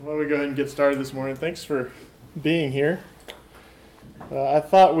Why don't we go ahead and get started this morning? Thanks for being here. I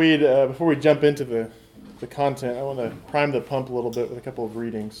thought we'd, before we jump into the content, I want to prime the pump a little bit with a couple of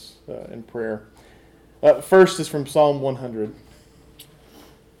readings and prayer. First is from Psalm 100.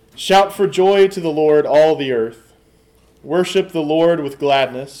 Shout for joy to the Lord, all the earth. Worship the Lord with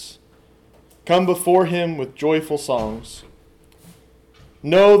gladness. Come before him with joyful songs.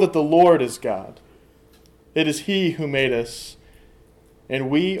 Know that the Lord is God. It is he who made us, and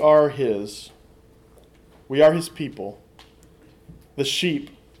we are his. We are his people, the sheep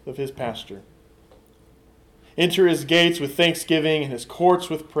of his pasture. Enter his gates with thanksgiving and his courts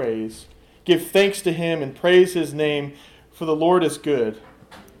with praise. Give thanks to him and praise his name, for the Lord is good,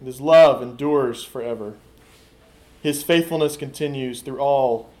 and his love endures forever. His faithfulness continues through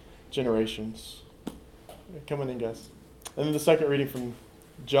all generations. Come on in, guys. And then the second reading from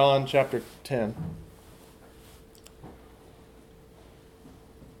John chapter 10.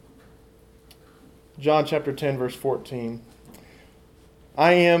 John chapter 10, verse 14.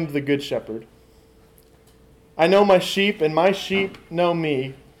 I am the good shepherd. I know my sheep, and my sheep know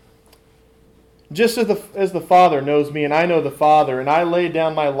me. Just as the Father knows me, and I know the Father, and I lay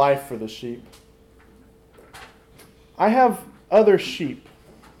down my life for the sheep. I have other sheep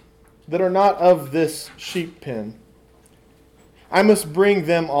that are not of this sheep pen. I must bring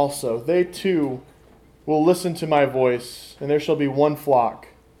them also. They too will listen to my voice, and there shall be one flock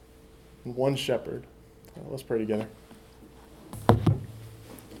and one shepherd. Let's pray together.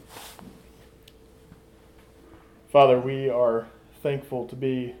 Father, we are thankful to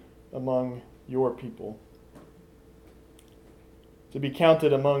be among your people, to be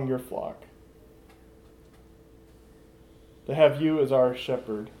counted among your flock, to have you as our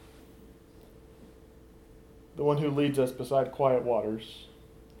shepherd, the one who leads us beside quiet waters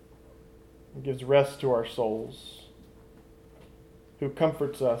and gives rest to our souls, who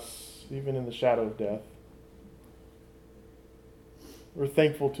comforts us even in the shadow of death. We're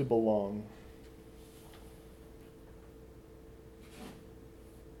thankful to belong.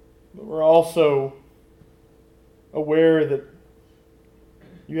 But we're also aware that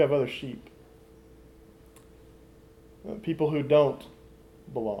you have other sheep, people who don't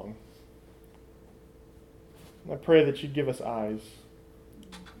belong. I pray that you give us eyes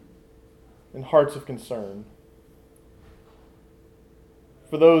and hearts of concern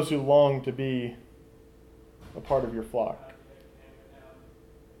for those who long to be a part of your flock,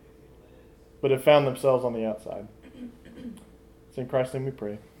 but have found themselves on the outside. It's in Christ's name we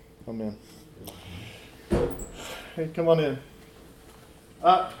pray. Amen. Hey, come on in.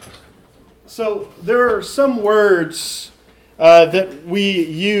 So there are some words that we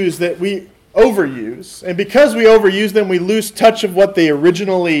use that we overuse. And because we overuse them, we lose touch of what they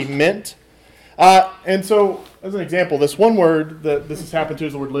originally meant. And so, as an example, this one word that this has happened to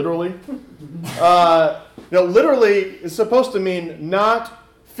is the word literally. Literally is supposed to mean not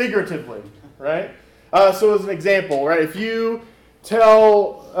figuratively, right? So as an example, right, if you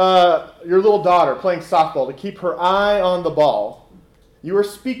tell your little daughter playing softball to keep her eye on the ball, you are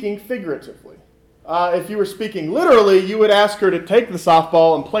speaking figuratively. If you were speaking literally, you would ask her to take the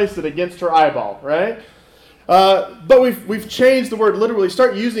softball and place it against her eyeball, right? But we've changed the word literally.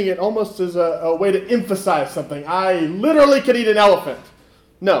 Start using it almost as a way to emphasize something. I literally could eat an elephant.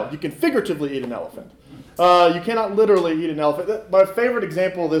 No, you can figuratively eat an elephant. You cannot literally eat an elephant. My favorite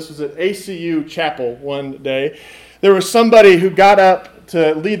example of this was at ACU Chapel one day. There was somebody who got up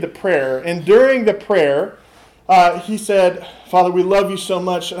to lead the prayer, and during the prayer, he said, Father, we love you so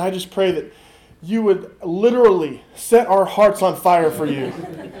much, and I just pray that you would literally set our hearts on fire for you,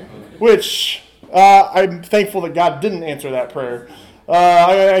 which I'm thankful that God didn't answer that prayer.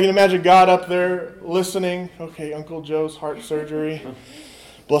 I can imagine God up there listening. Okay, Uncle Joe's heart surgery.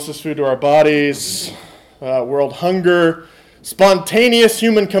 Bless this food to our bodies. World hunger. Spontaneous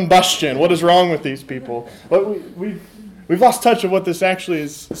human combustion. What is wrong with these people? But we've lost touch of what this actually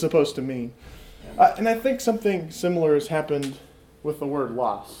is supposed to mean. And I think something similar has happened with the word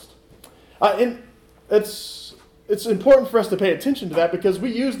lost. And it's important for us to pay attention to that because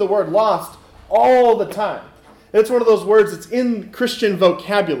we use the word lost all the time. It's one of those words that's in Christian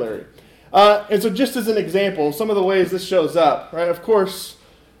vocabulary. And so just as an example, some of the ways this shows up, right? Of course,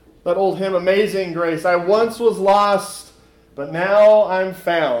 that old hymn, Amazing Grace. I once was lost, but now I'm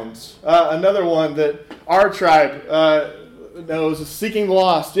found. Another one that our tribe knows is Seeking the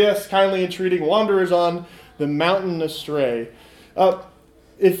Lost. Yes, kindly entreating wanderers on the mountain astray.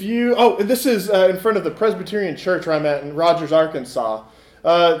 This is in front of the Presbyterian church where I'm at in Rogers, Arkansas.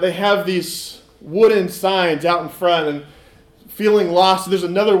 They have these wooden signs out in front, and feeling lost, there's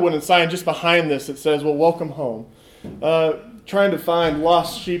another wooden sign just behind this that says, well, welcome home. trying to find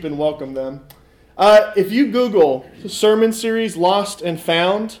lost sheep and welcome them. If you Google the sermon series Lost and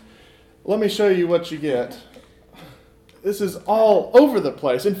Found, let me show you what you get. This is all over the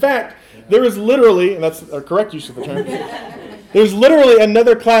place. In fact, there is literally, and that's a correct use of the term, there's literally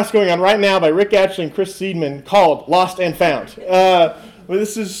another class going on right now by Rick Ashley and Chris Seidman called Lost and Found.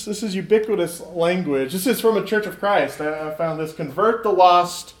 This is ubiquitous language. This is from a Church of Christ. I found this. Convert the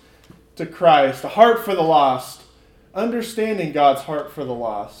lost to Christ. A heart for the lost. Understanding God's heart for the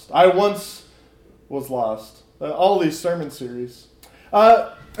lost. I once was lost. All these sermon series.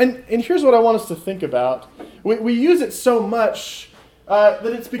 And here's what I want us to think about. We use it so much that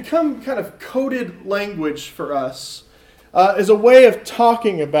it's become kind of coded language for us as a way of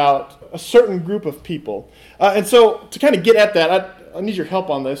talking about a certain group of people. And so to kind of get at that, I need your help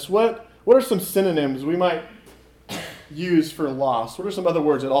on this. What are some synonyms we might use for lost? What are some other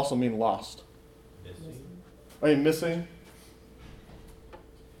words that also mean lost? Missing. I mean missing?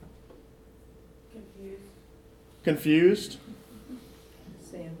 Confused?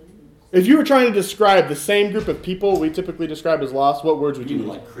 If you were trying to describe the same group of people we typically describe as lost, what words would you use?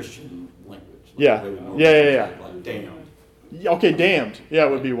 Like Christian language. Like Yeah. Like damned. Okay, damned. Yeah,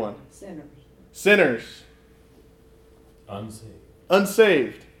 would be one. Sinners.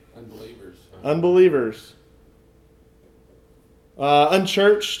 Unsaved. Unbelievers.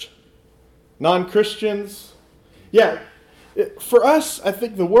 Unchurched. Non-Christians. Yeah. For us, I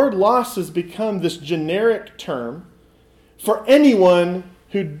think the word lost has become this generic term for anyone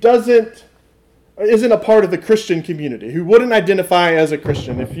who isn't a part of the Christian community, who wouldn't identify as a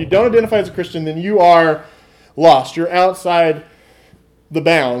Christian. If you don't identify as a Christian, then you are lost. You're outside the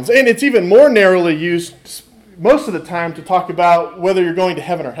bounds. And it's even more narrowly used most of the time to talk about whether you're going to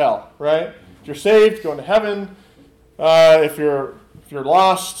heaven or hell, right? If you're saved, going to heaven. If you're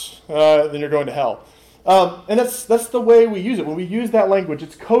lost, then you're going to hell. And that's the way we use it. When we use that language,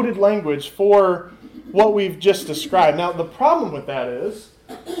 it's coded language for what we've just described. Now, the problem with that is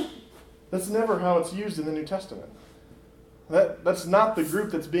that's never how it's used in the New Testament. That's not the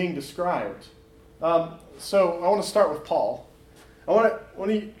group that's being described. So I want to start with Paul. I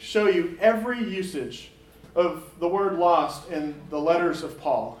want to show you every usage of the word lost in the letters of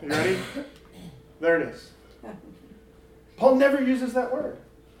Paul. You ready? There it is. Paul never uses that word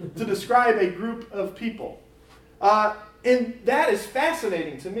to describe a group of people. And that is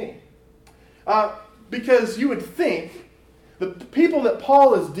fascinating to me. Because you would think the people that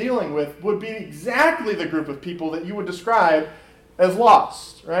Paul is dealing with would be exactly the group of people that you would describe as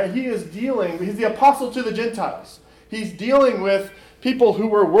lost, right? He's the apostle to the Gentiles. He's dealing with people who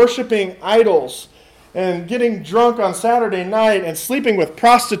were worshiping idols and getting drunk on Saturday night and sleeping with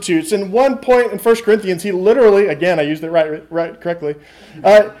prostitutes. And one point in 1 Corinthians, he literally, again, I used it right correctly,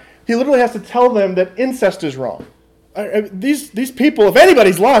 he literally has to tell them that incest is wrong. These people, if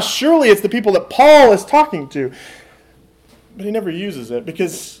anybody's lost, surely it's the people that Paul is talking to. But he never uses it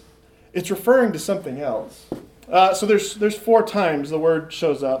because it's referring to something else. So there's 4 times the word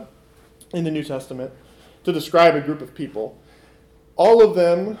shows up in the New Testament to describe a group of people. All of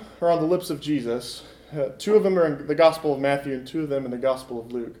them are on the lips of Jesus. 2 of them are in the Gospel of Matthew and 2 of them in the Gospel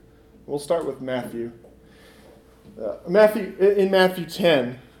of Luke. We'll start with Matthew. In Matthew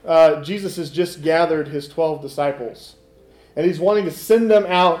 10, Jesus has just gathered his 12 disciples. And he's wanting to send them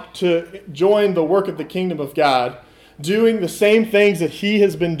out to join the work of the kingdom of God, doing the same things that he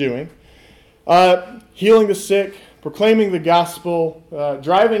has been doing. Healing the sick, proclaiming the gospel,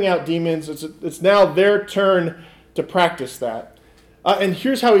 driving out demons. It's now their turn to practice that. And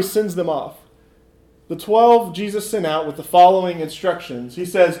here's how he sends them off. The 12 Jesus sent out with the following instructions. He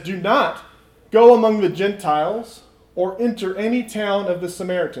says, "Do not go among the Gentiles or enter any town of the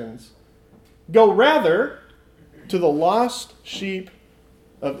Samaritans. Go rather to the lost sheep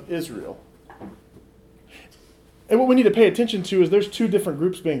of Israel." And what we need to pay attention to is there's 2 different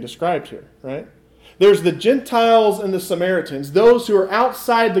groups being described here, right? There's the Gentiles and the Samaritans, those who are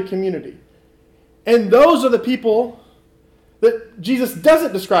outside the community. And those are the people that Jesus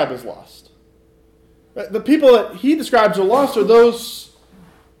doesn't describe as lost. The people that he describes are lost are those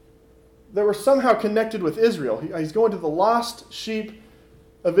that were somehow connected with Israel. He's going to the lost sheep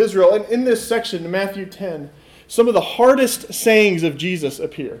of Israel. And in this section, in Matthew 10, some of the hardest sayings of Jesus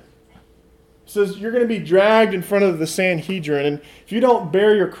appear. He says, you're going to be dragged in front of the Sanhedrin, and if you don't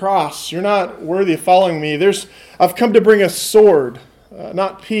bear your cross, you're not worthy of following me. I've come to bring a sword,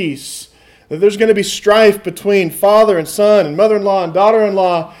 not peace. There's going to be strife between father and son and mother-in-law and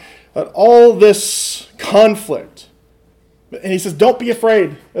daughter-in-law, all this conflict. And he says, don't be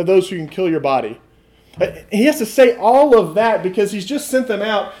afraid of those who can kill your body. He has to say all of that because he's just sent them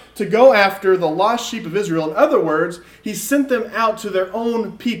out to go after the lost sheep of Israel. In other words, he sent them out to their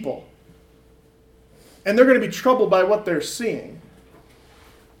own people. And they're going to be troubled by what they're seeing.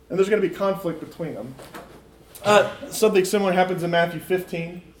 And there's going to be conflict between them. Something similar happens in Matthew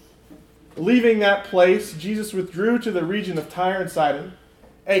 15. Leaving that place, Jesus withdrew to the region of Tyre and Sidon.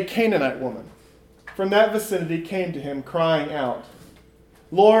 A Canaanite woman from that vicinity came to him, crying out,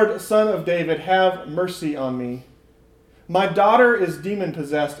 "Lord, Son of David, have mercy on me. My daughter is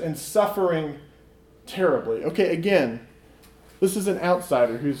demon-possessed and suffering terribly." Okay, again, this is an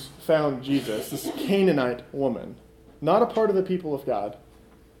outsider who's found Jesus, this Canaanite woman, not a part of the people of God.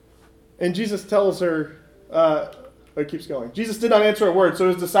 And Jesus tells her, it keeps going. Jesus did not answer a word, so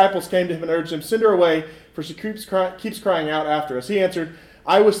his disciples came to him and urged him, "Send her away, for she keeps crying out after us." He answered,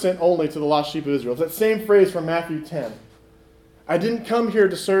 "I was sent only to the lost sheep of Israel." It's that same phrase from Matthew 10. I didn't come here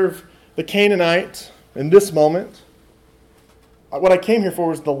to serve the Canaanite in this moment. What I came here for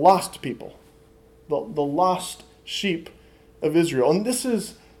was the lost people, the lost sheep of Israel. And this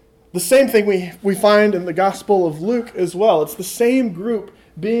is the same thing we find in the Gospel of Luke as well. It's the same group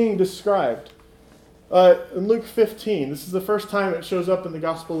being described. In Luke 15, this is the first time it shows up in the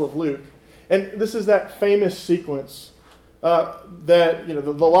Gospel of Luke. And this is that famous sequence that,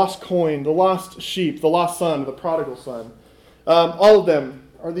 the lost coin, the lost sheep, the lost son, the prodigal son. All of them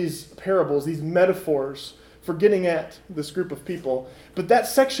are these parables, these metaphors for getting at this group of people. But that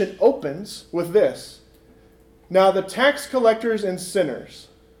section opens with this. Now the tax collectors and sinners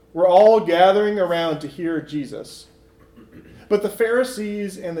were all gathering around to hear Jesus. But the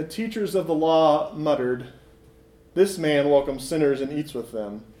Pharisees and the teachers of the law muttered, "This man welcomes sinners and eats with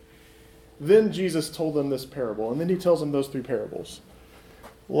them." Then Jesus told them this parable, and then he tells them those three parables.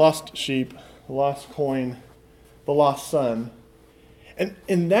 Lost sheep, the lost coin, the lost son.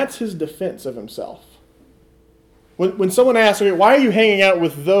 And that's his defense of himself. When someone asks, "Okay, why are you hanging out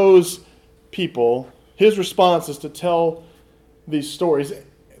with those people?" his response is to tell these stories.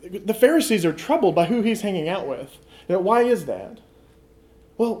 The Pharisees are troubled by who he's hanging out with. Now, why is that?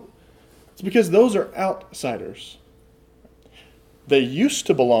 Well, it's because those are outsiders. They used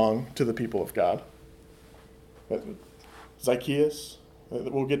to belong to the people of God. Zacchaeus,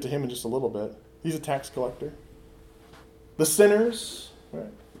 we'll get to him in just a little bit. He's a tax collector. The sinners, right?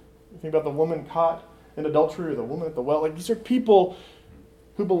 You think about the woman caught in adultery or the woman at the well. These are people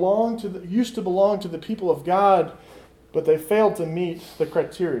who used to belong to the people of God, but they failed to meet the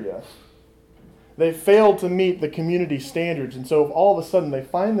criteria. They failed to meet the community standards, and so all of a sudden they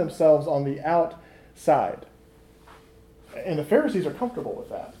find themselves on the outside. And the Pharisees are comfortable with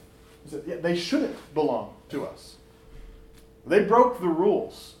that. They shouldn't belong to us. They broke the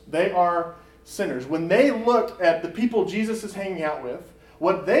rules. They are sinners. When they look at the people Jesus is hanging out with,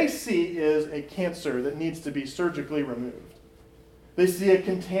 what they see is a cancer that needs to be surgically removed. They see a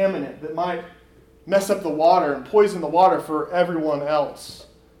contaminant that might mess up the water and poison the water for everyone else.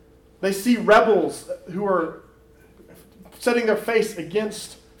 They see rebels who are setting their face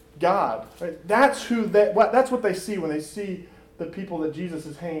against God. Right? That's what they see when they see the people that Jesus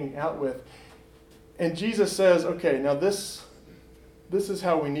is hanging out with. And Jesus says, okay, now this is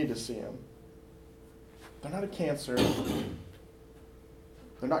how we need to see them. They're not a cancer.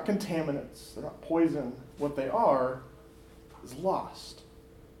 They're not contaminants. They're not poison. What they are is lost.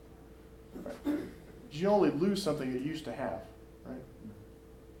 Right? You only lose something that you used to have. Right?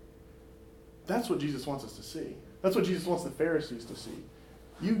 That's what Jesus wants us to see. That's what Jesus wants the Pharisees to see.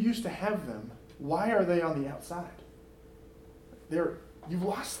 You used to have them. Why are they on the outside? You've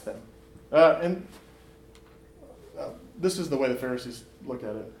lost them. This is the way the Pharisees look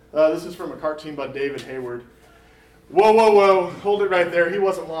at it. This is from a cartoon by David Hayward. Whoa, whoa, whoa. Hold it right there. He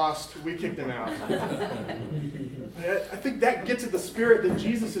wasn't lost. We kicked him out. I think that gets at the spirit that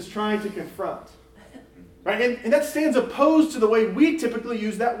Jesus is trying to confront. Right? And that stands opposed to the way we typically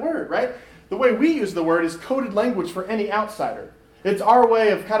use that word, right? The way we use the word is coded language for any outsider. It's our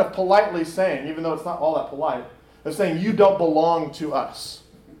way of kind of politely saying, even though it's not all that polite, of saying you don't belong to us.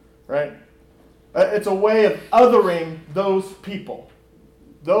 Right? It's a way of othering those people.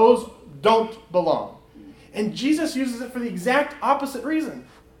 Those don't belong. And Jesus uses it for the exact opposite reason.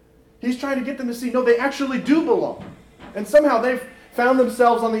 He's trying to get them to see, no, they actually do belong. And somehow they've found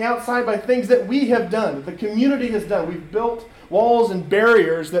themselves on the outside by things that we have done, that the community has done. We've built walls and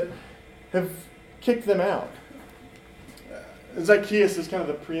barriers that have kicked them out. Zacchaeus is kind of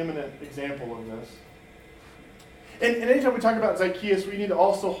the preeminent example of this. And anytime we talk about Zacchaeus, we need to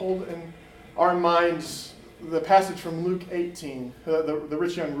also hold in our minds the passage from Luke 18, the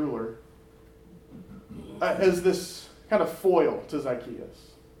rich young ruler, as this kind of foil to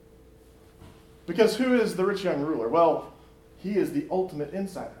Zacchaeus. Because who is the rich young ruler? Well, he is the ultimate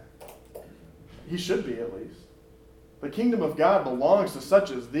insider. He should be, at least. The kingdom of God belongs to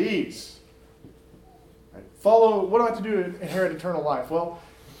such as these. Right? What do I have to do to inherit eternal life? Well,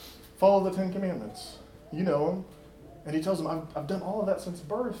 follow the Ten Commandments. You know them. And he tells them, I've done all of that since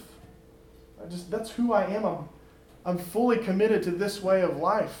birth. That's who I am. I'm fully committed to this way of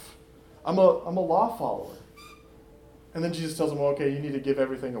life. I'm a law follower. And then Jesus tells him, well, okay, you need to give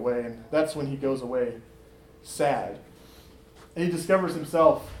everything away. And that's when he goes away sad. And he discovers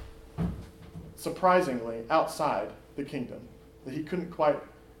himself, surprisingly, outside the kingdom. That he couldn't quite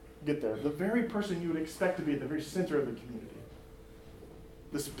get there. The very person you would expect to be at the very center of the community.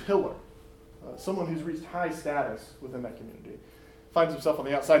 This pillar. Someone who's reached high status within that community. Finds himself on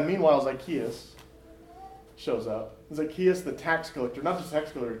the outside. Meanwhile, Zacchaeus shows up. Zacchaeus, the tax collector, not just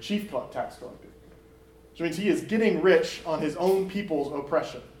tax collector, chief tax collector. Which means he is getting rich on his own people's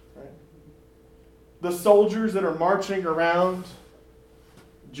oppression. Right? The soldiers that are marching around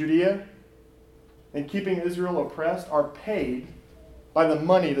Judea and keeping Israel oppressed are paid by the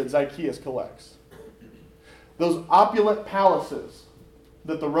money that Zacchaeus collects. Those opulent palaces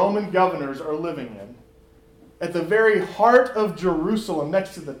that the Roman governors are living in, at the very heart of Jerusalem,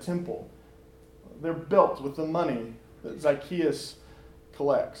 next to the temple, they're built with the money that Zacchaeus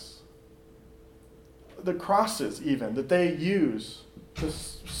collects. The crosses, even, that they use to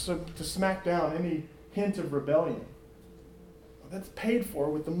smack down any hint of rebellion, that's paid for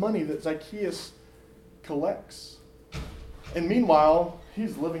with the money that Zacchaeus collects. And meanwhile,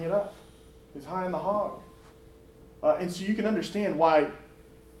 he's living it up. He's high in the hog. And so you can understand why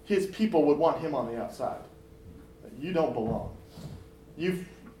his people would want him on the outside. You don't belong. You've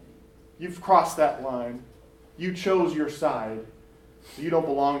crossed that line. You chose your side. So you don't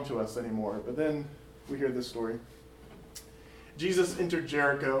belong to us anymore. But then we hear this story. Jesus entered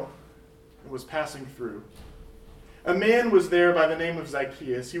Jericho and was passing through. A man was there by the name of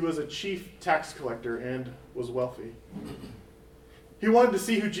Zacchaeus. He was a chief tax collector and was wealthy. He wanted to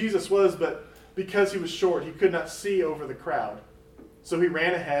see who Jesus was, but because he was short, he could not see over the crowd. So he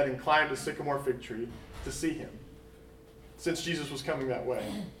ran ahead and climbed a sycamore fig tree to see him, since Jesus was coming that way.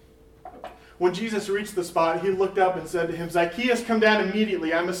 When Jesus reached the spot, he looked up and said to him, Zacchaeus, come down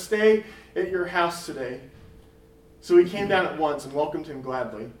immediately. I must stay at your house today. So he came down at once and welcomed him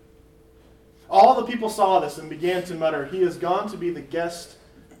gladly. All the people saw this and began to mutter, he has gone to be the guest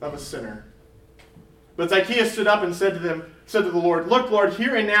of a sinner. But Zacchaeus stood up and said to the Lord, look, Lord,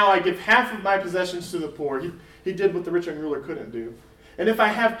 here and now I give half of my possessions to the poor. He did what the rich young ruler couldn't do. And if I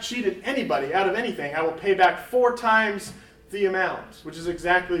have cheated anybody out of anything, I will pay back 4 times the amount, which is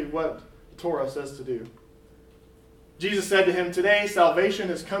exactly what Torah says to do. Jesus said to him, today salvation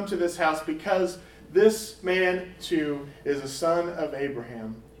has come to this house because this man too is a son of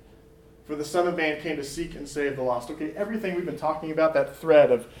Abraham. For the Son of Man came to seek and save the lost. Okay, everything we've been talking about, that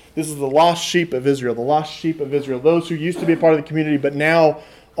thread of this is the lost sheep of Israel, those who used to be a part of the community but now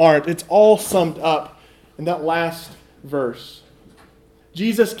aren't. It's all summed up in that last verse.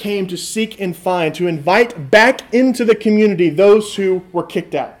 Jesus came to seek and find, to invite back into the community those who were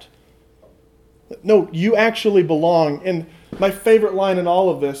kicked out. No, you actually belong. And my favorite line in all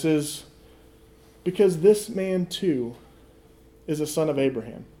of this is, because this man too is a son of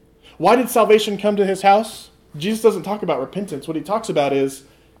Abraham. Why did salvation come to his house? Jesus doesn't talk about repentance. What he talks about is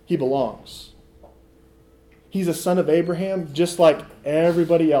he belongs. He's a son of Abraham, just like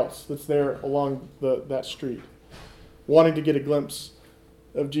everybody else that's there along that street, wanting to get a glimpse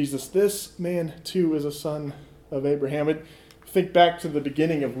of Jesus. This man too is a son of Abraham. Think back to the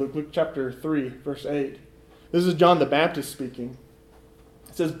beginning of Luke chapter 3, verse 8. This is John the Baptist speaking.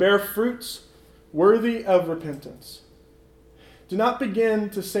 It says, bear fruits worthy of repentance. Do not begin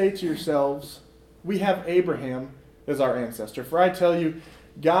to say to yourselves, we have Abraham as our ancestor. For I tell you,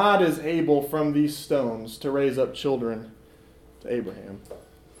 God is able from these stones to raise up children to Abraham.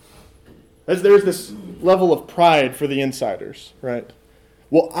 As there's this level of pride for the insiders, right?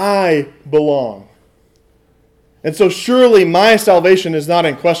 Well, I belong. And so surely my salvation is not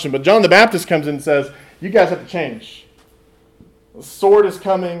in question. But John the Baptist comes in and says, you guys have to change. The sword is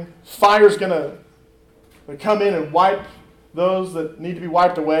coming. Fire's going to come in and wipe those that need to be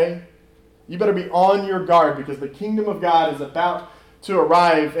wiped away. You better be on your guard because the kingdom of God is about to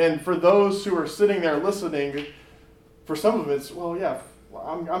arrive. And for those who are sitting there listening, for some of it's, well, yeah,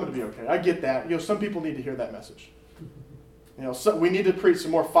 I'm going to be okay. I get that. Some people need to hear that message. We need to preach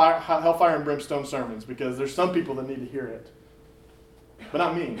some more hellfire and brimstone sermons because there's some people that need to hear it. But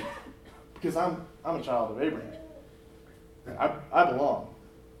not me, because I'm a child of Abraham. I belong.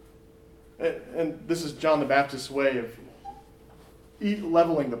 And this is John the Baptist's way of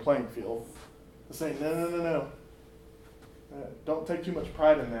leveling the playing field. Saying, no. Don't take too much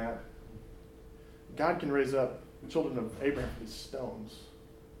pride in that. God can raise up children of Abraham from these stones.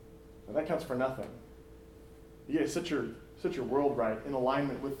 And that counts for nothing. You got to set your world right in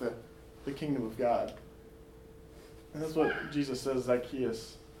alignment with the kingdom of God. And that's what Jesus says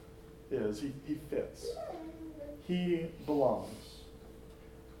Zacchaeus is. He fits. He belongs.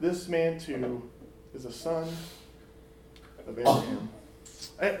 This man too is a son of Abraham.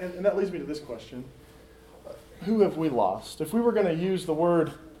 And that leads me to this question. Who have we lost? If we were going to use the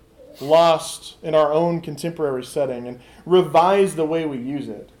word lost in our own contemporary setting and revise the way we use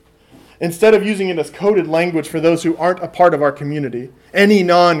it, instead of using it as coded language for those who aren't a part of our community, any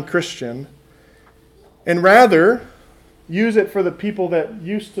non-Christian, and rather use it for the people that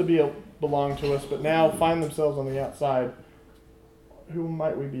used to belong to us but now find themselves on the outside, who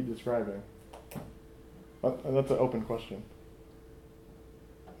might we be describing? And that's an open question.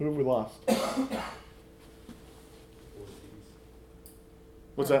 Who have we lost?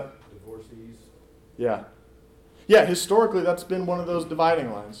 What's that? Divorcees. Yeah. Yeah, historically that's been one of those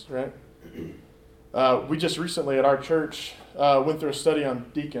dividing lines, right? We just recently at our church went through a study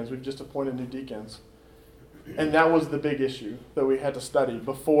on deacons. We've just appointed new deacons. And that was the big issue that we had to study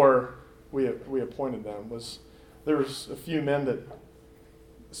before we appointed them. There was a few men that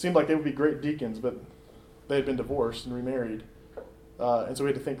seemed like they would be great deacons, but they had been divorced and remarried. And so we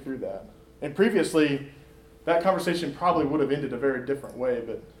had to think through that. And previously, that conversation probably would have ended a very different way,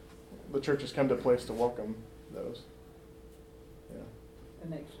 but the church has come to a place to welcome those. Yeah. The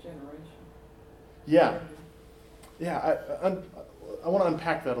next generation. Yeah. Yeah, I want to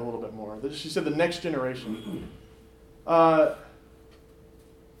unpack that a little bit more. She said the next generation. Because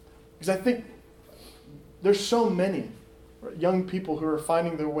I think there's so many young people who are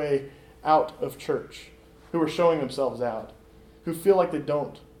finding their way out of church, who are showing themselves out, who feel like they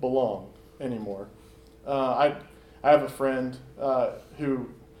don't belong anymore. I have a friend who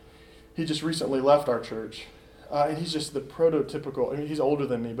he just recently left our church, and he's just the prototypical. I mean, he's older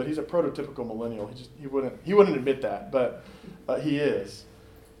than me, but he's a prototypical millennial. He wouldn't admit that, but he is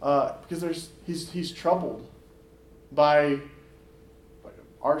because he's troubled by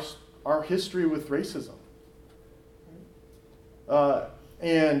our history with racism,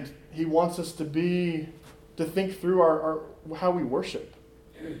 and he wants us to think through our how we worship.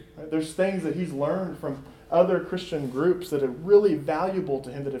 Right? There's things that he's learned from other Christian groups that are really valuable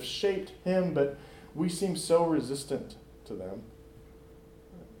to him, that have shaped him, but we seem so resistant to them.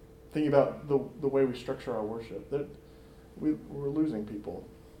 Thinking about the way we structure our worship, that we're losing people.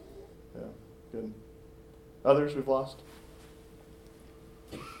 Yeah, good. Others we've lost?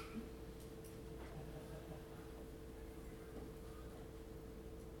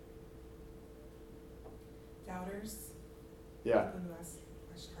 Doubters. Yeah. People who ask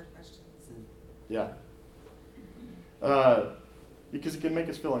hard questions. Yeah. Because it can make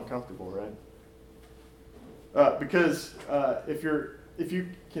us feel uncomfortable, right? Because if you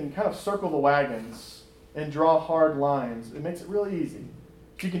can kind of circle the wagons and draw hard lines, it makes it really easy.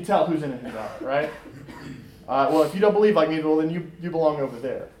 You can tell who's in and who's out, right? Well, if you don't believe like me, well, then you belong over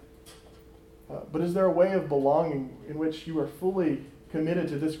there. But is there a way of belonging in which you are fully committed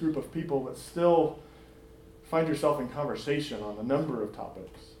to this group of people but still find yourself in conversation on a number of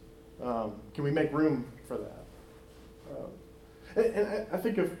topics? Can we make room for that? And I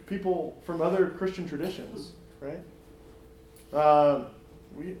think of people from other Christian traditions, right?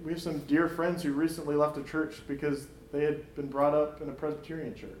 We have some dear friends who recently left a church because they had been brought up in a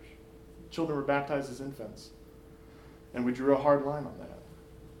Presbyterian church. Children were baptized as infants. And we drew a hard line on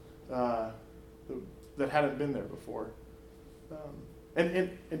that. That hadn't been there before.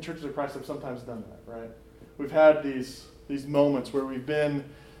 And churches of Christ have sometimes done that, right? We've had these moments where we've been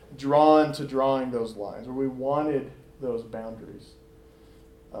drawn to drawing those lines, where we wanted those boundaries.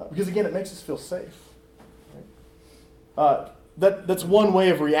 Because again, it makes us feel safe. Right? That's one way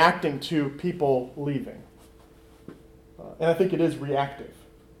of reacting to people leaving. And I think it is reactive,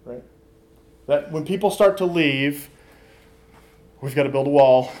 right? That when people start to leave, we've got to build a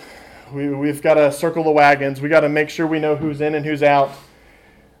wall. We've got to circle the wagons. We've got to make sure we know who's in and who's out.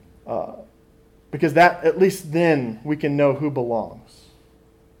 Because that, at least then, we can know who belongs.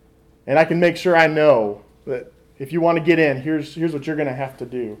 And I can make sure I know that if you want to get in, here's what you're going to have to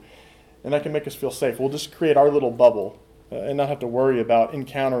do. And that can make us feel safe. We'll just create our little bubble and not have to worry about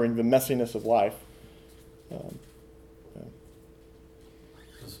encountering the messiness of life.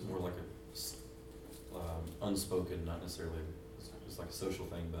 It's more like a unspoken, not necessarily, it's like a social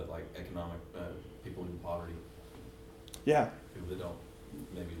thing, but like economic, people in poverty. Yeah. People that don't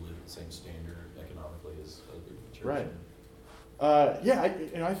maybe live at the same standard economically as other churches. Right.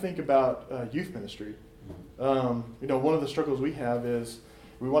 I think about youth ministry. One of the struggles we have is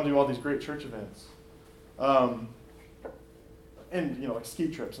we want to do all these great church events, and like ski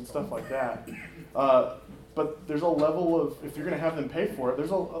trips and stuff like that. But there's a level of, if you're going to have them pay for it,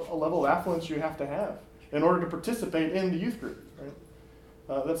 there's a level of affluence you have to have in order to participate in the youth group, right?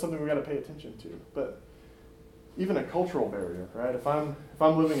 That's something we've got to pay attention to. But even a cultural barrier, right? If I'm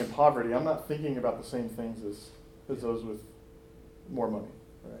living in poverty, I'm not thinking about the same things as those with more money,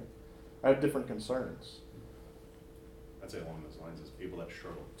 right? I have different concerns. I'd say along those lines is people that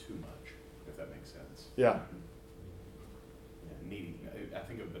struggle too much, if that makes sense. Yeah. Yeah, needy. I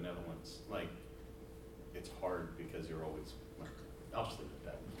think of benevolence, like it's hard because you're always, I'll just leave it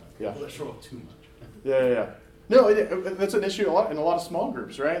at that. Yeah. People that struggle too much. Yeah. No, that's an issue in a lot of small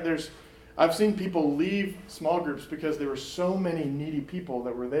groups, right? I've seen people leave small groups because there were so many needy people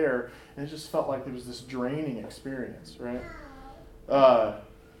that were there, and it just felt like there was this draining experience, right? How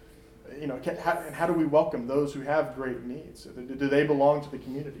do we welcome those who have great needs? Do they belong to the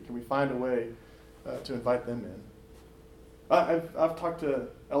community? Can we find a way to invite them in? I've talked to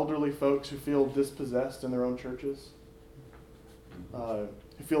elderly folks who feel dispossessed in their own churches, who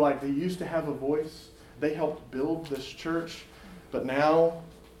feel like they used to have a voice. They helped build this church, but now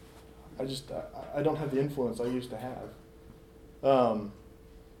I don't have the influence I used to have. And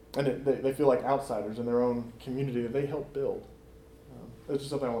they feel like outsiders in their own community that they helped build. That's just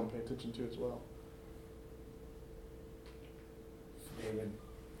something I want to pay attention to as well. David,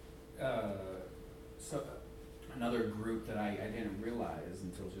 so another group that I didn't realize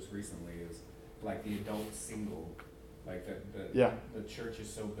until just recently is like the adult single, like the church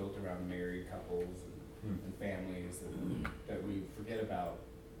is so built around married couples and families that we forget about.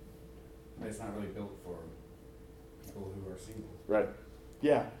 It's not really built for people who are single. Right.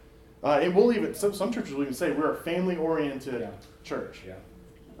 Yeah. And we'll even, some churches will even say we're a family-oriented church. Yeah.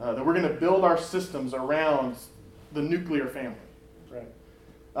 That we're going to build our systems around the nuclear family, right?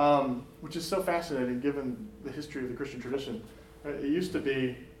 Which is so fascinating given the history of the Christian tradition. It used to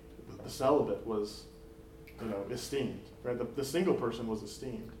be the celibate was, esteemed, right? The single person was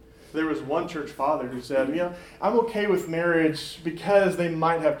esteemed. There was one church father who said, I'm okay with marriage because they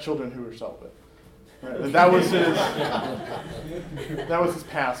might have children who are celibate. Right? And that was his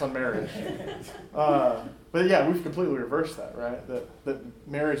pass on marriage. But yeah, we've completely reversed that, right? That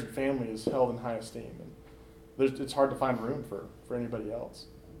marriage and family is held in high esteem, and it's hard to find room for anybody else.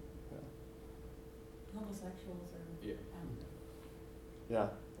 Homosexuals are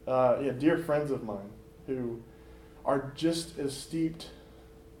Dear friends of mine who are just as steeped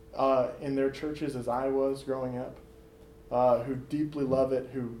in their churches as I was growing up, who deeply love it,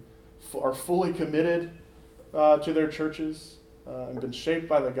 who are fully committed to their churches and been shaped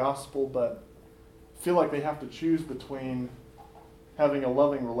by the gospel, but feel like they have to choose between having a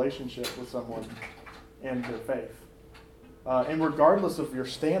loving relationship with someone and their faith. And regardless of your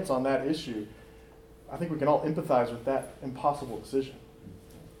stance on that issue, I think we can all empathize with that impossible decision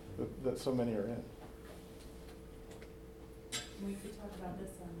that so many are in. We talked about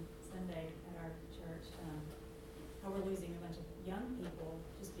this on Sunday at our church, how we're losing a bunch of young people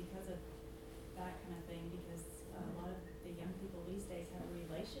just because of that kind of thing, because a lot of the young people these days have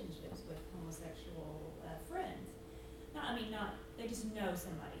relationships with homosexual friends. They just know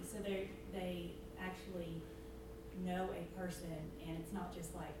somebody, so they actually know a person, and it's not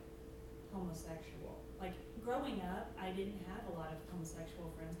just like homosexual. Like growing up, I didn't have a lot of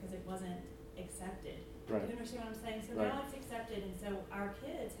homosexual friends because it wasn't accepted. Right. You understand what I'm saying? So Right. now it's accepted, and so our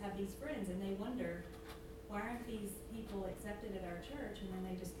kids have these friends, and they wonder, why aren't these people accepted at our church? And then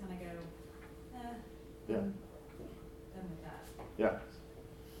they just kind of go, done with that. Yeah.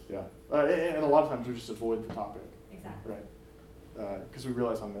 And a lot of times we just avoid the topic. Exactly. Right. Because we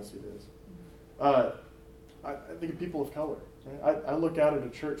realize how messy it is. I think of people of color. Right? I look out at a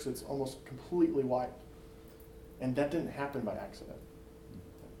church that's almost completely white, and that didn't happen by accident.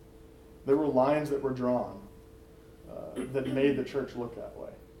 There were lines that were drawn that made the church look that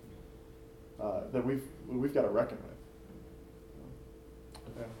way. That we've got to reckon with.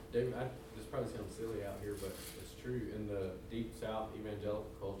 Yeah. David, this probably sounds silly out here, but it's true. In the deep South evangelical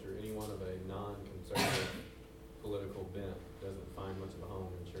culture, anyone of a non-conservative political bent doesn't find much of a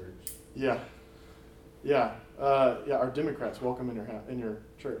home in church. Yeah. Our Democrats welcome in your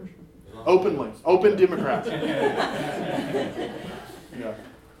church openly. Open Democrats.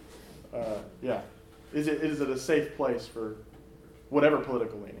 Yeah. Is it a safe place for whatever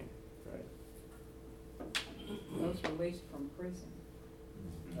political leaning? Right. those released from prison.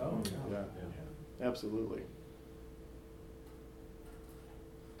 Oh, Yeah. Absolutely.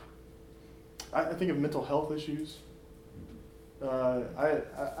 I think of mental health issues.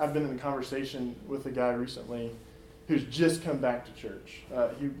 I've been in conversation with a guy recently who's just come back to church.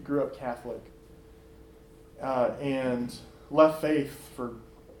 He grew up Catholic and left faith for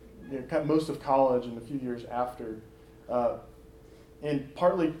most of college and a few years after. And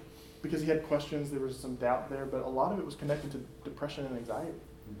partly because he had questions, there was some doubt there, but a lot of it was connected to depression and anxiety.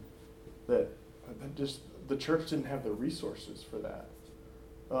 That just the church didn't have the resources for that.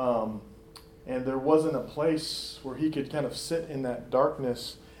 And there wasn't a place where he could kind of sit in that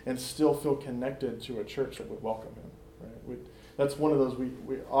darkness and still feel connected to a church that would welcome him. Right? That's one of those we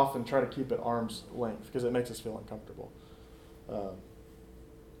often try to keep at arm's length because it makes us feel uncomfortable.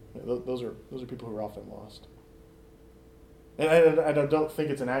 Those are people who are often lost. And I don't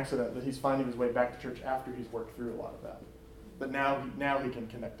think it's an accident that he's finding his way back to church after he's worked through a lot of that. But now he can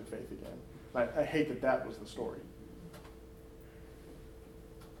connect to faith again. I hate that was the story.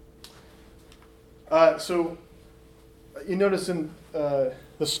 So you notice in the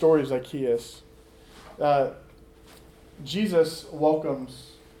story of Zacchaeus, Jesus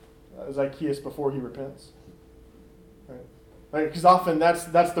welcomes Zacchaeus before he repents. Right? Because often that's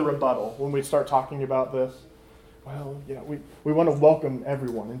the rebuttal when we start talking about this. Well, we want to welcome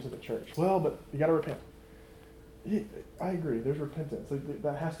everyone into the church. Well, but you got to repent. I agree. There's repentance.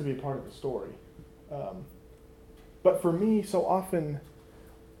 That has to be a part of the story. But for me, so often,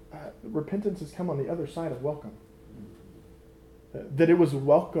 repentance has come on the other side of welcome. That it was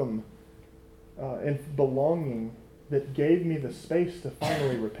welcome and belonging that gave me the space to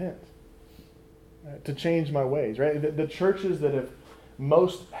finally repent, to change my ways. Right? The churches that have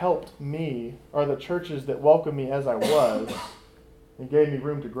most helped me are the churches that welcomed me as I was and gave me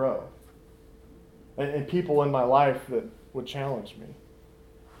room to grow. And people in my life that would challenge me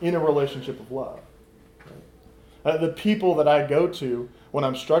in a relationship of love. The people that I go to when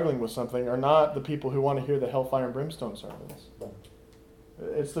I'm struggling with something are not the people who want to hear the hellfire and brimstone sermons.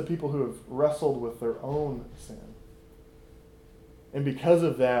 It's the people who have wrestled with their own sin. And because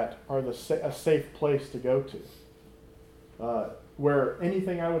of that are a safe place to go to. Where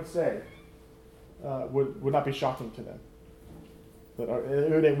anything I would say would not be shocking to them.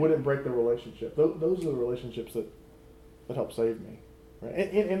 It wouldn't break the relationship. Those are the relationships that help save me.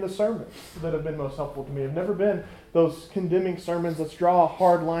 Right? And the sermons that have been most helpful to me have never been those condemning sermons. Let's draw a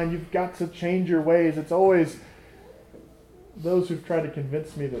hard line. You've got to change your ways. It's always those who've tried to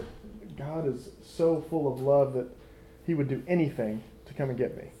convince me that God is so full of love that He would do anything to come and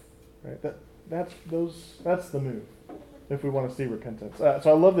get me. Right? That's the move if we want to see repentance. So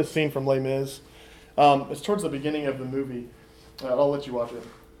I love this scene from Les Mis. It's towards the beginning of the movie. I'll let you watch it.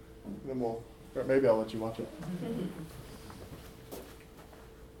 Then or maybe I'll let you watch it.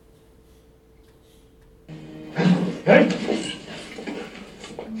 Hey!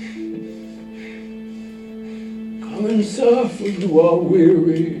 Come and suffer, you are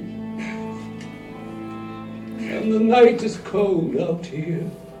weary, and the night is cold out here.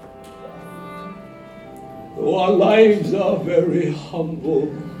 Though our lives are very humble,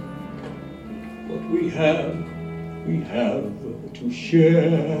 what we have to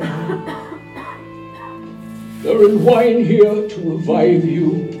share. There is wine here to revive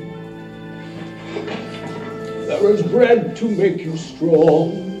you. There is bread to make you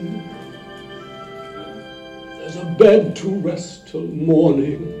strong. There's a bed to rest till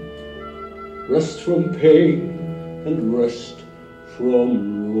morning. Rest from pain and rest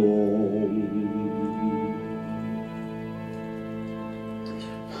from wrong.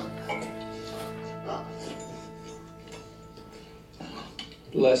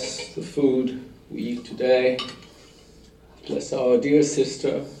 Bless the food we eat today. Bless our dear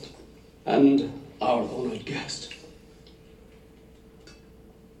sister and our honored guest.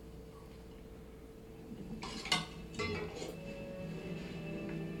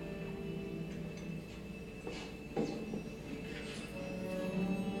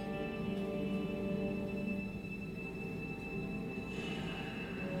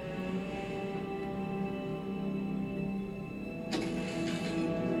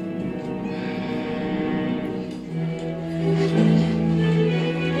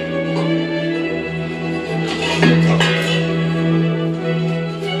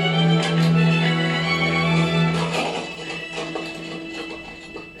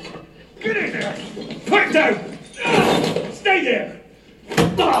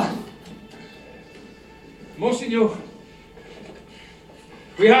 Monsignor,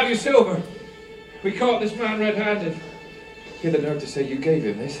 we have your silver. We caught this man red-handed. You had the nerve to say you gave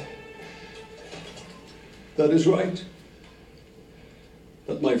him this? That is right.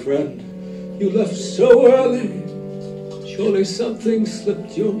 But my friend, you left so early. Surely something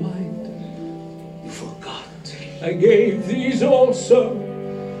slipped your mind. You forgot. I gave these also.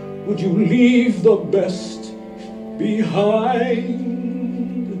 Would you leave the best behind?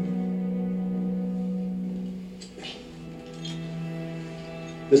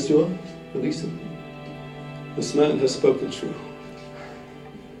 Monsieur, listen. This man has spoken true.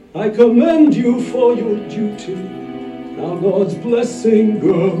 I commend you for your duty. Now God's blessing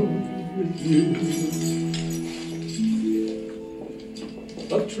go with you.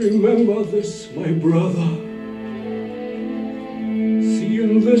 But remember this, my brother. See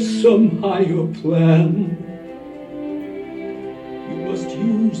in this some higher plan. You must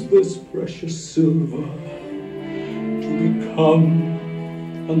use this precious silver to become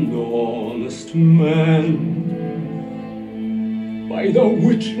an honest man. By the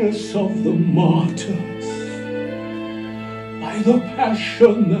witness of the martyrs, by the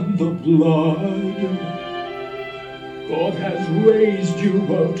passion and the blood, God has raised you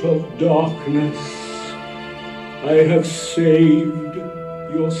out of darkness. I have saved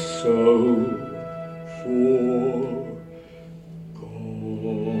your soul for God.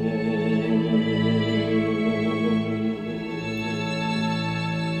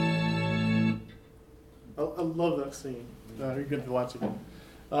 I love that scene. You're good to watch again.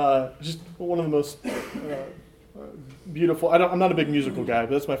 Just one of the most beautiful. I'm not a big musical guy,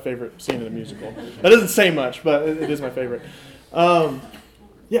 but that's my favorite scene in a musical. That doesn't say much, but it is my favorite.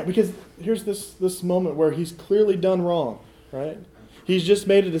 Yeah, because here's this moment where he's clearly done wrong, right? He's just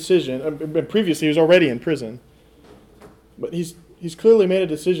made a decision. And previously, he was already in prison, but he's clearly made a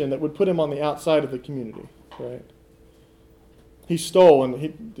decision that would put him on the outside of the community, right? He stole, and he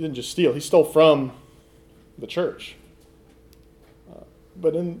didn't just steal. He stole from the church.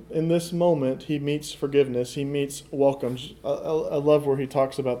 But in this moment, he meets forgiveness. He meets welcome. I love where he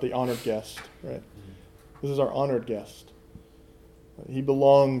talks about the honored guest, right? This is our honored guest. He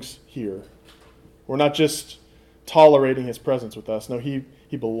belongs here. We're not just tolerating his presence with us. No, he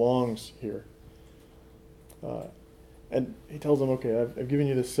belongs here. And he tells them, okay, I've given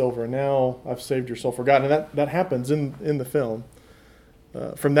you this silver, and now I've saved your soul for God. And that happens in the film.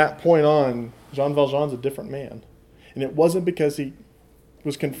 From that point on, Jean Valjean's a different man. And it wasn't because he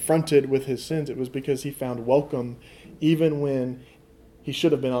was confronted with his sins. It was because he found welcome even when he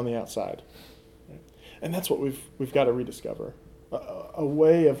should have been on the outside. And that's what we've got to rediscover. A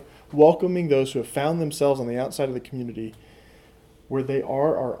way of welcoming those who have found themselves on the outside of the community where they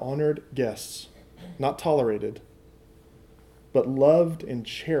are our honored guests, not tolerated, but loved and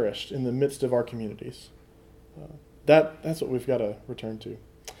cherished in the midst of our communities. That's what we've got to return to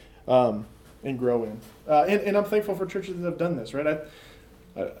and grow in. And I'm thankful for churches that have done this, right?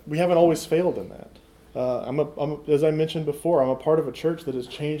 We haven't always failed in that. As I mentioned before, I'm a part of a church that has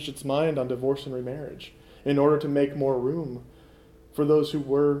changed its mind on divorce and remarriage in order to make more room for those who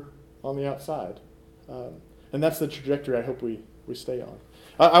were on the outside. And that's the trajectory I hope we stay on.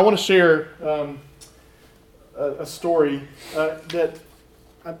 I want to share a story that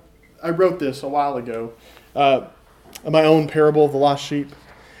I wrote this a while ago, my own parable of the lost sheep.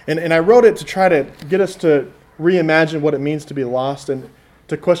 And I wrote it to try to get us to reimagine what it means to be lost and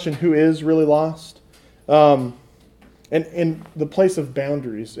to question who is really lost, and the place of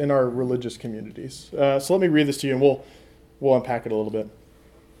boundaries in our religious communities. So let me read this to you, and we'll unpack it a little bit.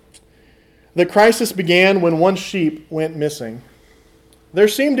 The crisis began when one sheep went missing. There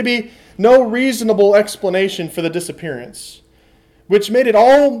seemed to be no reasonable explanation for the disappearance, which made it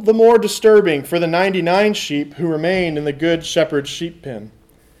all the more disturbing for the 99 sheep who remained in the Good Shepherd's sheep pen.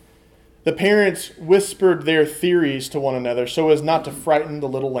 The parents whispered their theories to one another so as not to frighten the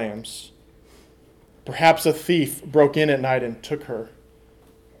little lambs. Perhaps a thief broke in at night and took her.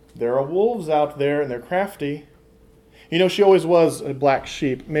 There are wolves out there, and they're crafty. You know, she always was a black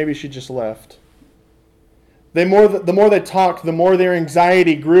sheep. Maybe she just left. The more they talked, the more their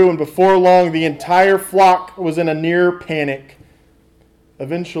anxiety grew, and before long, the entire flock was in a near panic.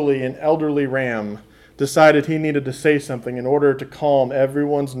 Eventually, an elderly ram decided he needed to say something in order to calm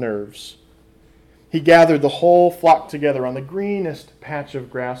everyone's nerves. He gathered the whole flock together on the greenest patch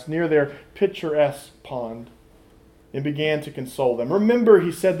of grass near their picturesque pond and began to console them. Remember,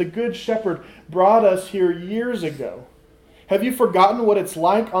 he said, the Good Shepherd brought us here years ago. Have you forgotten what it's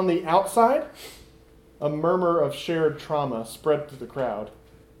like on the outside? A murmur of shared trauma spread through the crowd.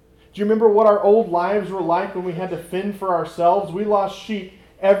 Do you remember what our old lives were like when we had to fend for ourselves? We lost sheep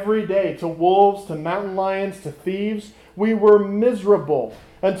every day to wolves, to mountain lions, to thieves. We were miserable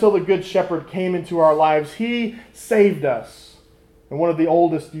until the Good Shepherd came into our lives. He saved us. And one of the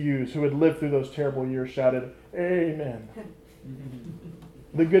oldest ewes who had lived through those terrible years shouted, Amen.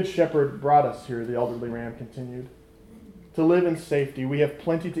 The Good Shepherd brought us here, the elderly ram continued. To live in safety, we have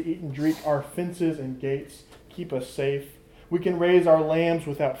plenty to eat and drink. Our fences and gates keep us safe. We can raise our lambs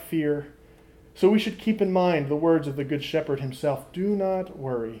without fear. So we should keep in mind the words of the Good Shepherd himself. Do not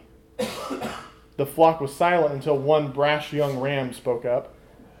worry. The flock was silent until one brash young ram spoke up.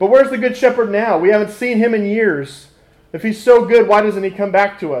 But where's the Good Shepherd now? We haven't seen him in years. If he's so good, why doesn't he come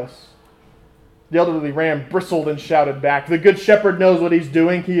back to us? The elderly ram bristled and shouted back, the Good Shepherd knows what he's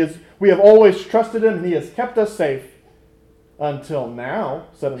doing. We have always trusted him, and he has kept us safe. Until now,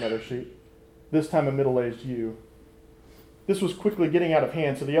 said another sheep, this time a middle-aged ewe. This was quickly getting out of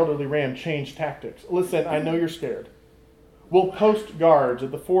hand, so the elderly ram changed tactics. Listen, I know you're scared. We'll post guards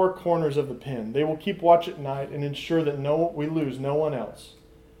at the four corners of the pen. They will keep watch at night and ensure that we lose no one else.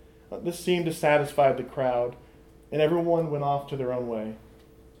 This seemed to satisfy the crowd, and everyone went off to their own way.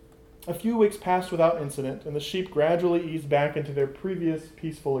 A few weeks passed without incident, and the sheep gradually eased back into their previous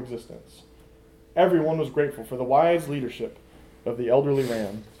peaceful existence. Everyone was grateful for the wise leadership of the elderly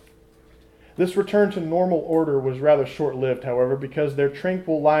ram. This return to normal order was rather short-lived, however, because their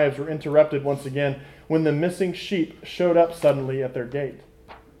tranquil lives were interrupted once again when the missing sheep showed up suddenly at their gate.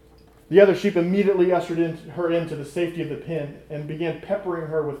 The other sheep immediately ushered her into the safety of the pen and began peppering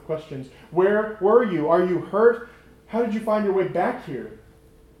her with questions. Where were you? Are you hurt? How did you find your way back here?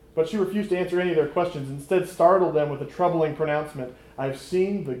 But she refused to answer any of their questions, instead startled them with a troubling pronouncement. I've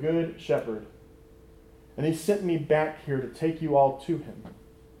seen the Good Shepherd, and he sent me back here to take you all to him.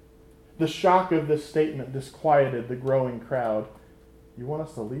 The shock of this statement disquieted the growing crowd. You want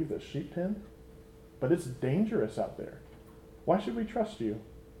us to leave the sheep pen? But it's dangerous out there. Why should we trust you?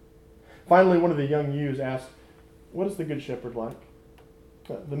 Finally, one of the young ewes asked, what is the Good Shepherd like?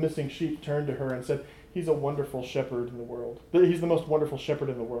 The missing sheep turned to her and said, he's a wonderful shepherd in the world. He's the most wonderful shepherd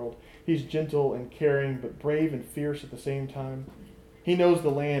in the world. He's gentle and caring, but brave and fierce at the same time. He knows the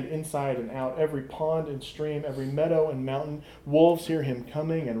land inside and out, every pond and stream, every meadow and mountain. Wolves hear him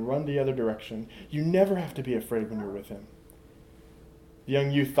coming and run the other direction. You never have to be afraid when you're with him. The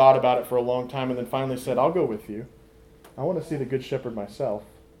young youth thought about it for a long time and then finally said, I'll go with you. I want to see the Good Shepherd myself.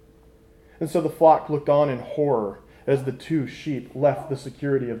 And so the flock looked on in horror as the two sheep left the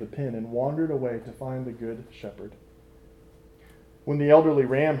security of the pen and wandered away to find the Good Shepherd. When the elderly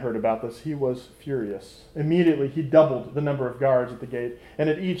ram heard about this, he was furious. Immediately, he doubled the number of guards at the gate, and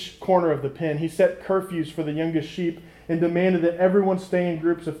at each corner of the pen, he set curfews for the youngest sheep and demanded that everyone stay in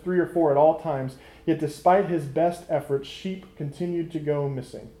groups of 3 or 4 at all times. Yet despite his best efforts, sheep continued to go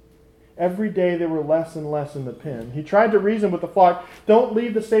missing. Every day there were less and less in the pen. He tried to reason with the flock. Don't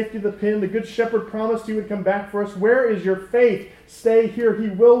leave the safety of the pen. The Good Shepherd promised he would come back for us. Where is your faith? Stay here. He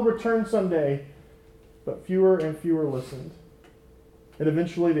will return someday. But fewer and fewer listened. And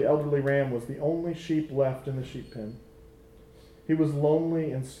eventually the elderly ram was the only sheep left in the sheep pen. He was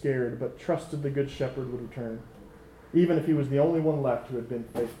lonely and scared, but trusted the Good Shepherd would return, even if he was the only one left who had been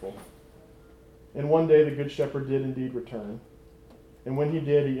faithful. And one day the Good Shepherd did indeed return. And when he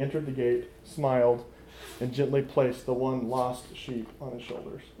did, he entered the gate, smiled, and gently placed the one lost sheep on his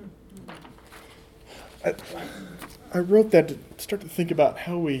shoulders. I wrote that to start to think about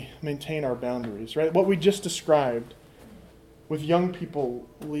how we maintain our boundaries, right? What we just described with young people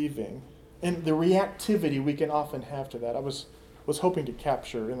leaving and the reactivity we can often have to that. I was hoping to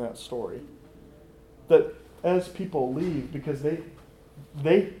capture in that story that as people leave because they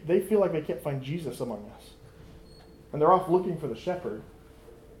feel like they can't find Jesus among us. And they're off looking for the shepherd.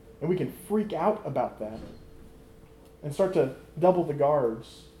 And we can freak out about that and start to double the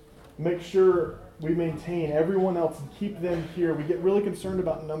guards. Make sure we maintain everyone else and keep them here. We get really concerned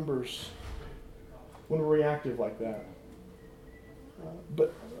about numbers when we're reactive like that.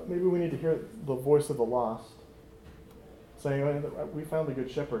 But maybe we need to hear the voice of the lost saying, we found the Good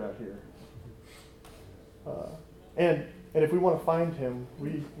Shepherd out here. And if we want to find him,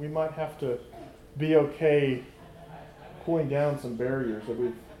 we might have to be okay pulling down some barriers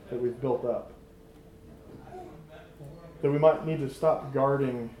that we've built up. That we might need to stop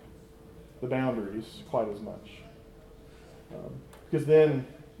guarding the boundaries quite as much. Because then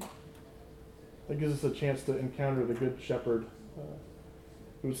it gives us a chance to encounter the Good Shepherd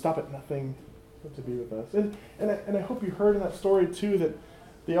who would stop at nothing but to be with us. And I hope you heard in that story too that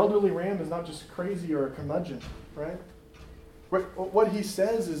the elderly ram is not just crazy or a curmudgeon, right? What he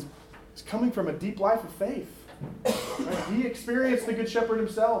says is coming from a deep life of faith. Right? He experienced the Good Shepherd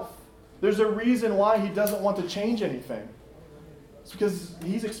himself. There's a reason why he doesn't want to change anything. It's because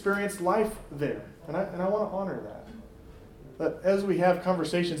he's experienced life there. And I want to honor that. That as we have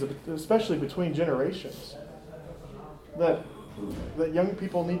conversations, especially between generations, that young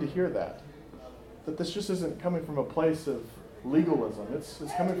people need to hear that. That this just isn't coming from a place of legalism. It's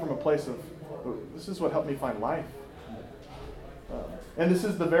coming from a place of, this is what helped me find life. And this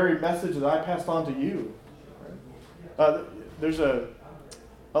is the very message that I passed on to you. There's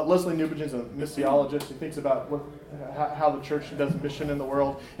Leslie Newbigin's a missiologist. He thinks about how the church does mission in the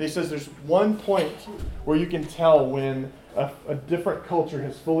world. And he says there's one point where you can tell when a different culture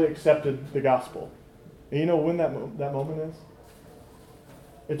has fully accepted the gospel. And you know when that moment is?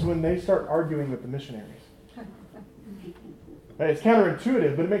 It's when they start arguing with the missionaries. Right? It's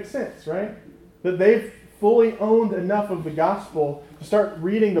counterintuitive, but it makes sense, right? That they've fully owned enough of the gospel to start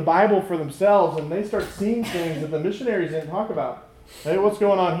reading the Bible for themselves, and they start seeing things that the missionaries didn't talk about. Hey, what's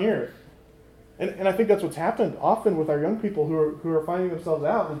going on here? And I think that's what's happened often with our young people who are finding themselves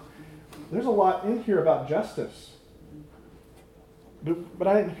out. There's a lot in here about justice. But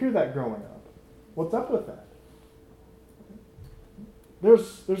I didn't hear that growing up. What's up with that?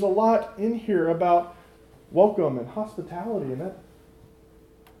 There's a lot in here about welcome and hospitality, and that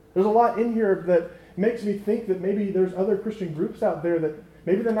there's a lot in here that makes me think that maybe there's other Christian groups out there that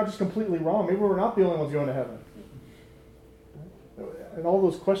maybe they're not just completely wrong. Maybe we're not the only ones going to heaven. And all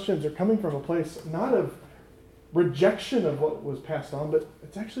those questions are coming from a place not of rejection of what was passed on, but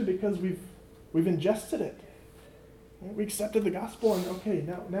it's actually because we've ingested it. We accepted the gospel, and okay,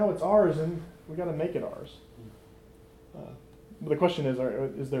 now it's ours, and we got to make it ours. But the question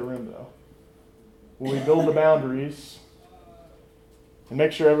is there room though? Will we build the boundaries and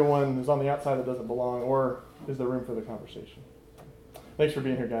make sure everyone is on the outside that doesn't belong, or is there room for the conversation? Thanks for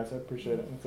being here, guys. I appreciate it.